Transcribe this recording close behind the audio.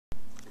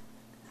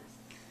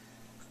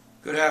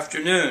Good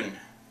afternoon.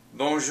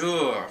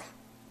 Bonjour.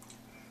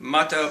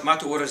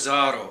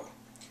 Matawarazaro.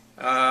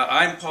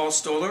 I'm Paul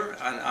Stoller,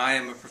 and I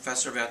am a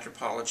professor of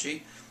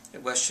anthropology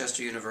at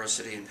Westchester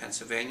University in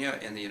Pennsylvania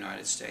in the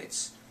United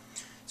States.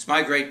 It's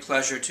my great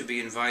pleasure to be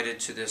invited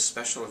to this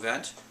special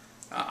event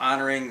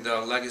honoring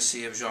the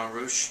legacy of Jean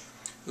Rouch,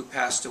 who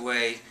passed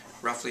away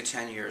roughly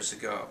 10 years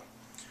ago.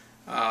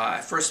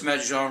 I first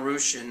met Jean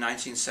Rouch in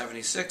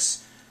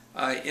 1976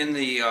 in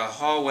the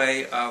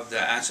hallway of the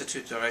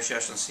Institut de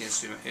Recherche en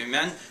Sciences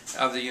Humaines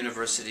of the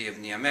University of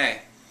Niamey.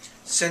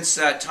 Since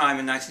that time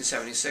in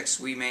 1976,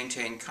 we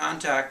maintained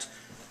contact,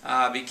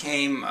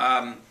 became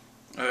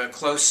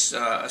close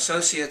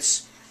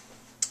associates,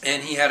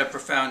 and he had a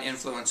profound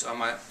influence on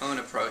my own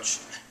approach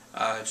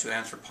to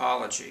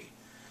anthropology.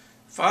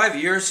 5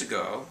 years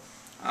ago,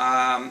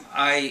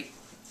 I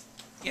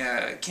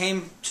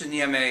came to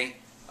Niamey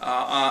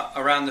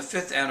around the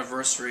 5th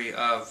anniversary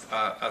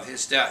of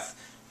his death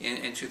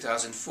in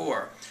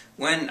 2004,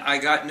 when I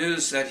got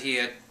news that he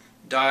had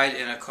died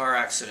in a car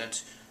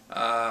accident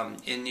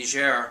in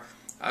Niger.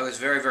 I was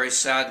very, very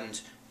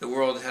saddened. The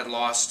world had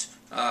lost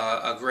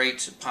a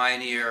great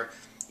pioneer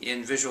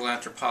in visual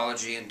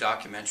anthropology and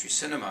documentary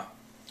cinema.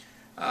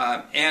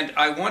 And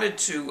I wanted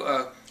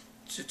to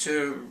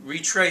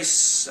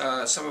retrace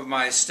some of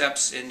my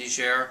steps in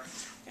Niger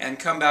and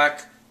come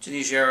back to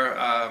Niger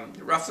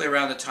roughly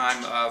around the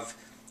time of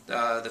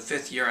the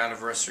 5th year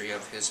anniversary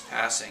of his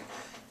passing.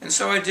 And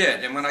so I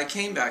did. And when I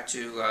came back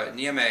to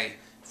Niamey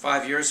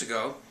 5 years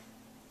ago,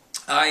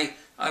 I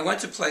went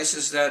to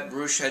places that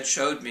Rouch had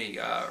showed me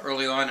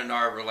early on in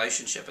our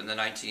relationship in the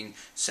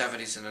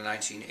 1970s and the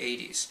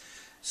 1980s.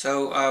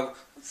 So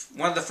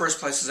one of the first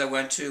places I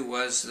went to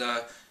was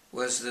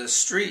the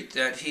street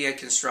that he had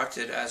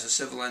constructed as a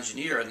civil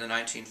engineer in the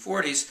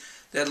 1940s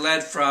that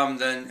led from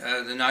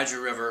the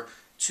Niger River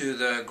to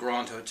the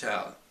Grand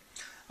Hotel.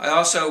 I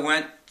also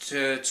went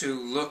to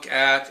look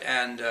at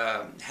and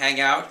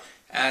hang out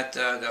at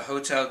the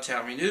Hotel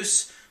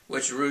Terminus,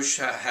 which Rouch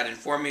had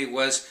informed me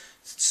was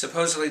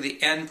supposedly the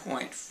end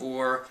point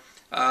for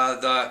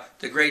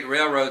the great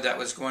railroad that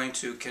was going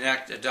to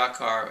connect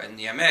Dakar and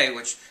Niamey,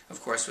 which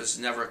of course was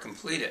never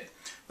completed.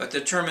 But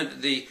the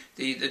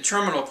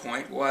terminal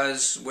point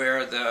was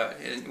where the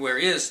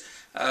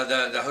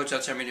Hotel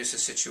Terminus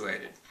is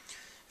situated.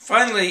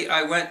 Finally,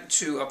 I went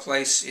to a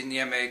place in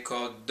Niamey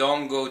called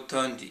Dongo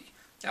Tundi,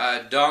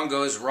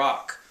 Dongo's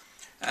Rock.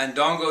 And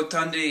Dongo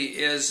Tundi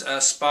is a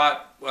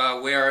spot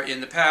where in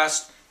the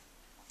past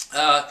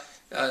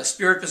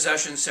spirit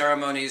possession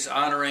ceremonies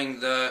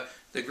honoring the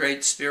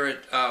great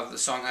spirit of the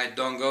Songhai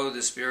Dongo,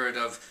 the spirit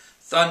of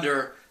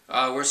thunder,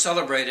 were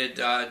celebrated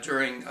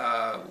during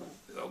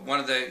one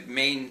of the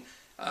main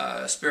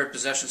spirit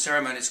possession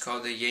ceremonies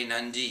called the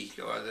Yenandi,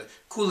 or the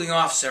cooling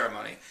off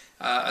ceremony,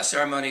 a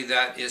ceremony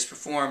that is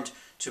performed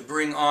to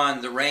bring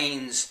on the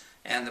rains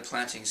and the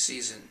planting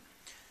season.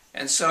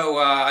 And so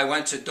I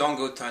went to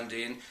Dongo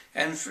Tundi,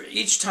 and for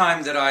each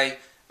time that I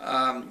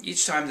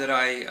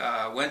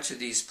went to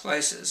these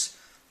places,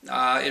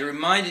 it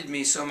reminded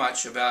me so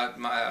much about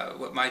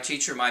what my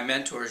teacher, my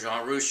mentor,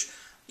 Jean Rouch,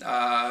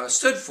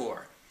 stood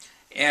for,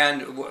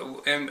 and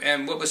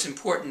what was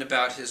important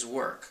about his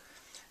work.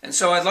 And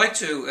so I'd like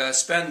to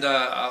spend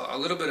a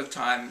little bit of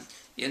time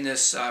in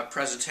this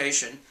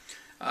presentation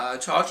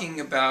talking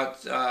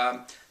about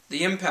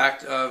the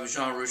impact of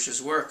Jean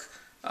Rouch's work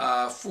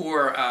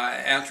for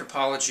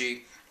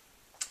anthropology,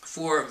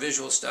 for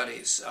visual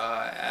studies,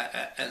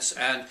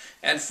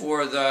 and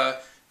for the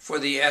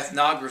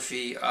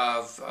ethnography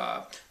of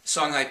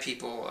Songhai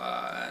people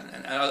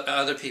and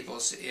other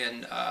peoples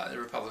in the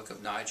Republic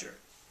of Niger.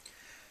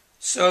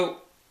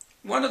 So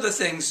one of the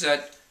things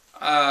that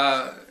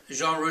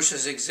Jean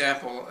Rouch's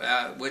example,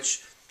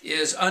 which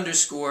is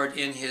underscored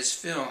in his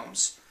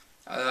films,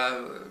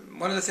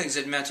 one of the things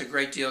that meant a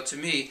great deal to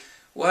me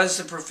was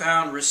the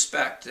profound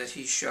respect that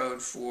he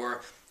showed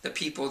for the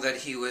people that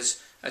he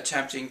was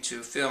attempting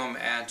to film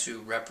and to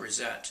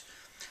represent.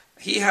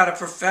 He had a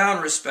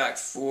profound respect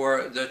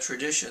for the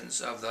traditions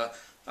of the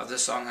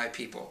Songhai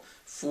people,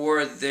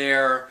 for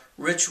their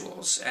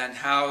rituals and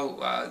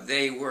how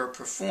they were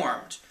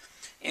performed.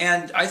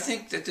 And I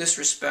think that this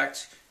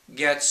respect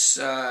gets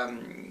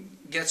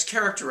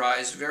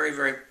characterized very,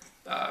 very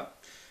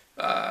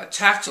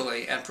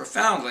tactily and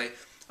profoundly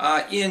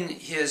in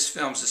his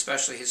films,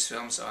 especially his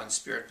films on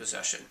spirit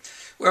possession,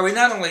 where we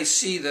not only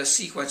see the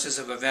sequences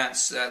of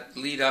events that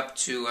lead up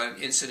to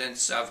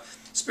incidents of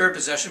spirit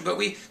possession, but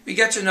we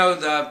get to know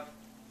the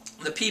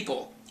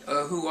people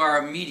who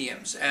are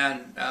mediums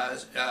and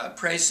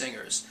praise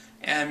singers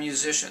and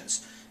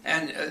musicians.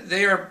 And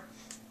they are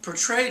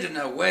portrayed in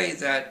a way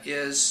that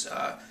is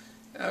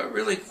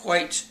really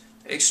quite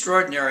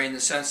extraordinary, in the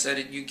sense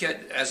that you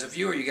get, as a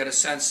viewer, you get a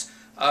sense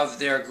of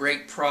their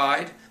great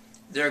pride,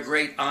 their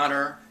great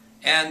honor,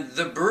 and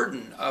the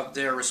burden of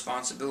their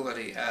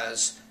responsibility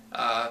as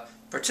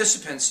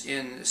participants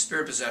in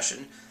spirit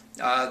possession,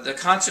 the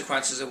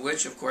consequences of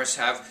which, of course,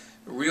 have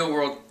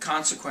real-world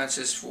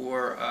consequences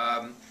for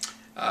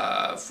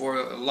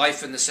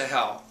life in the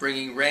Sahel,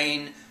 bringing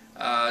rain,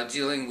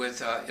 dealing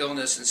with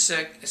illness and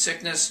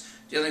sickness,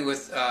 dealing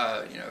with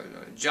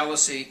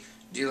jealousy,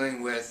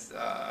 dealing with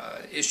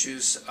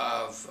issues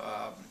of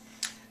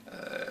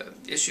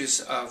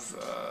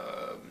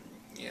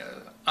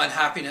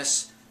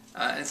unhappiness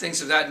and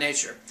things of that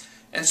nature.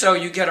 And so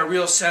you get a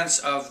real sense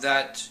of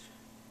that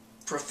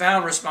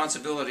profound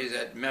responsibility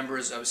that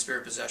members of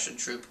Spirit Possession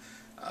Troupe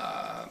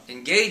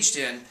engaged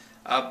in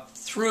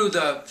through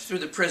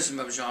the prism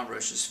of Jean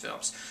Rouch's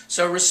films.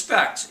 So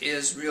respect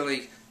is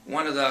really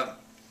one of the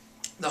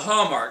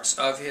hallmarks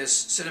of his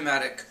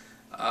cinematic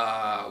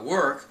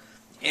work,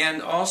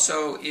 and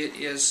also it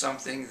is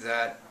something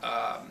that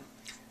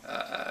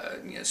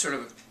sort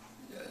of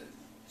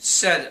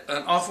said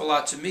an awful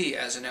lot to me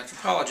as an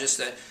anthropologist,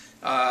 that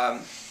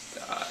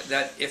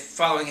that if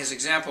following his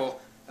example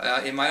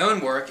in my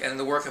own work and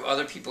the work of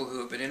other people who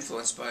have been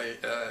influenced by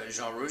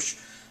Jean Rouch,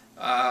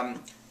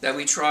 that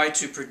we try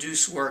to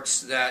produce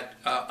works that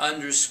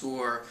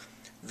underscore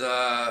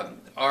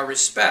our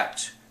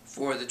respect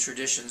for the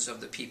traditions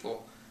of the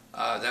people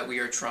that we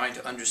are trying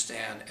to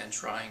understand and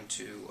trying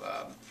to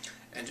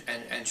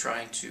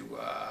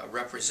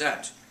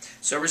represent.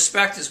 So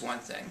respect is one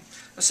thing.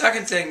 A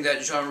second thing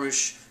that Jean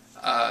Rouch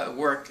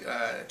work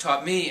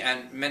taught me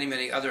and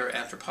many other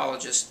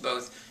anthropologists,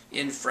 both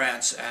in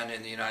France and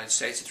in the United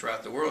States and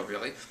throughout the world,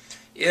 really,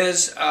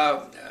 is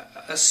a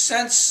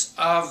sense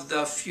of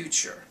the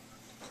future.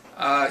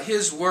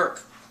 His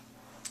work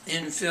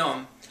in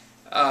film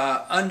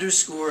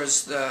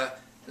underscores the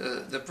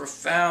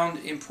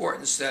profound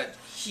importance that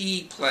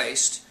he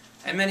placed,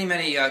 and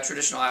many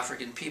traditional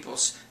African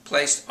peoples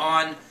placed,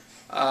 on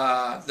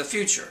the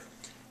future.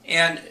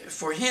 And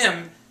for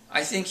him,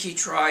 I think he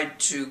tried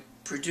to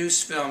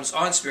produce films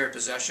on spirit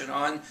possession,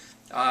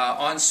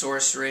 on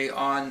sorcery,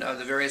 on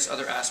the various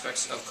other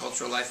aspects of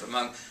cultural life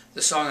among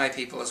the Songhai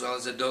people as well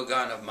as the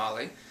Dogon of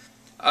Mali,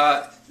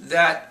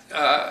 that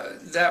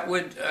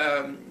would,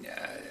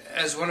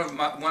 as one of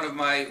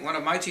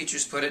my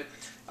teachers put it,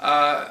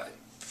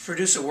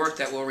 produce a work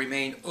that will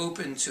remain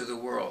open to the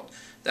world.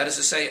 That is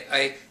to say,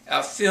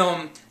 a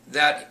film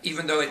that,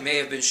 even though it may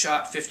have been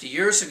shot 50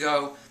 years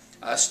ago,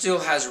 still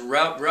has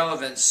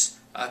relevance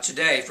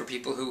today for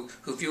people who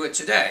view it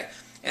today.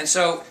 And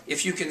so,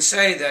 if you can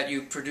say that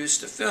you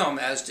produced a film,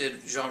 as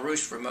did Jean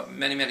Rouch for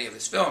many of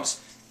his films,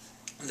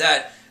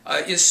 that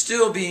is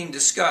still being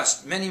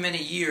discussed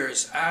many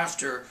years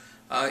after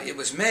it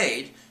was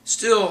made,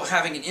 still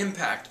having an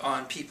impact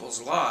on people's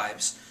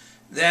lives,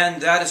 then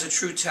that is a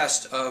true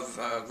test of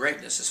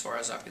greatness, as far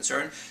as I'm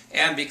concerned.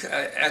 And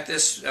at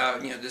this,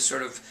 this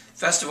sort of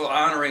festival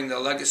honoring the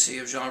legacy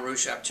of Jean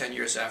Rouch 10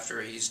 years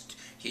after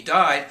he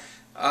died,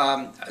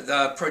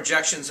 the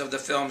projections of the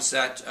films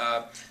that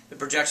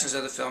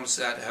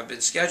have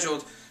been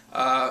scheduled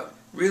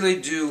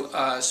really do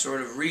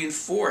sort of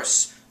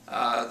reinforce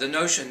the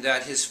notion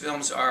that his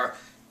films are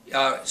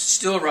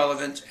still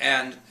relevant,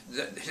 and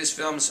that his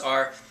films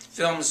are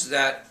films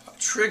that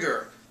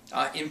trigger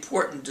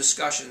important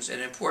discussions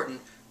and important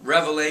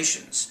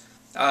revelations.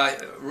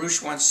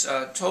 Rouch once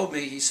told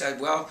me, he said,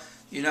 well,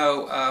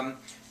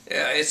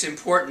 it's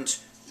important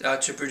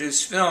to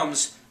produce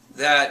films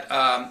that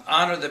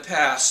honor the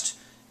past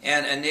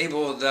and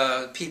enable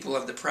the people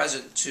of the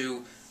present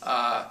to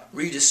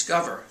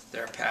rediscover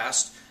their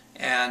past.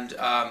 And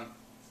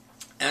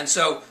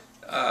so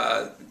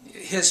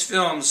his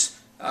films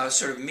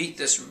sort of meet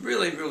this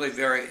really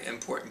very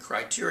important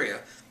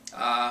criteria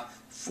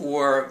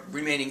for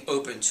remaining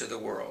open to the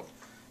world.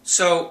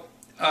 So,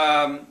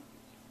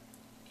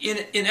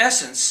 in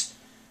essence,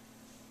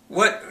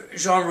 what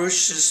Jean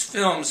Rouch's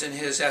films and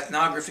his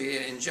ethnography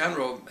in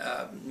general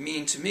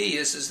mean to me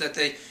is that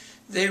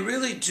they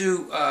really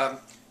do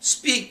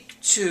speak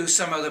to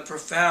some of the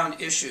profound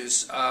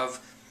issues of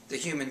the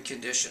human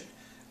condition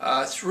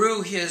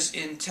through his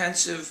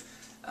intensive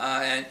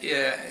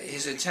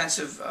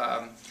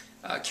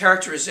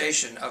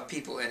characterization of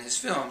people in his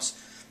films.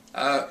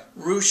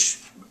 Rouch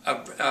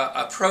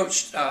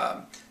approached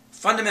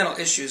fundamental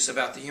issues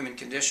about the human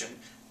condition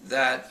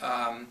that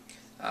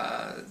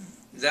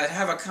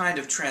have a kind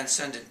of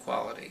transcendent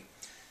quality.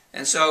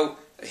 And so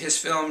his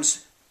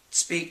films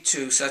speak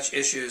to such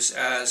issues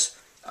as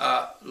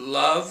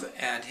love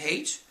and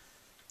hate,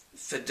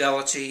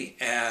 fidelity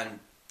and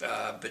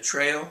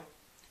betrayal,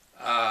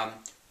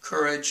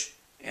 courage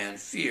and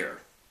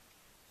fear.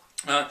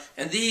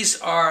 And these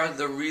are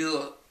the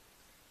real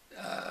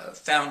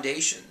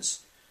foundations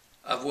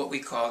of what we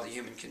call the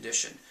human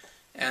condition.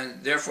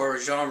 And therefore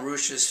Jean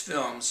Rouch's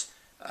films,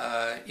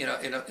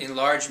 in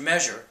large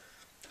measure,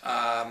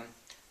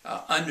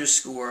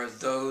 underscore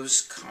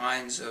those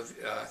kinds of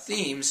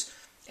themes,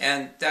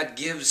 and that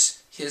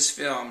gives his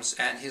films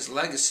and his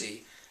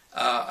legacy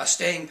a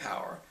staying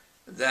power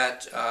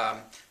that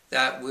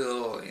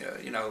will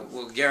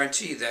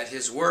guarantee that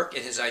his work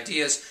and his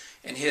ideas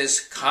and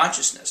his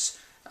consciousness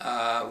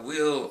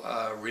will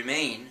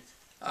remain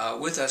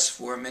with us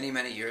for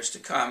many years to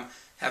come,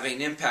 having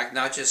an impact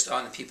not just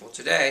on the people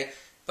today,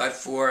 but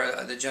for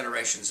the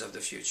generations of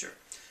the future.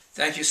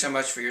 Thank you so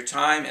much for your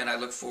time, and I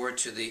look forward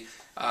to the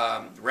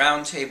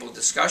roundtable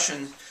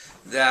discussion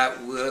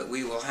that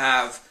we will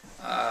have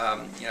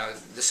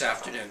this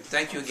afternoon.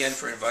 Thank you again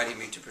for inviting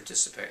me to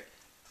participate.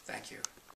 Thank you.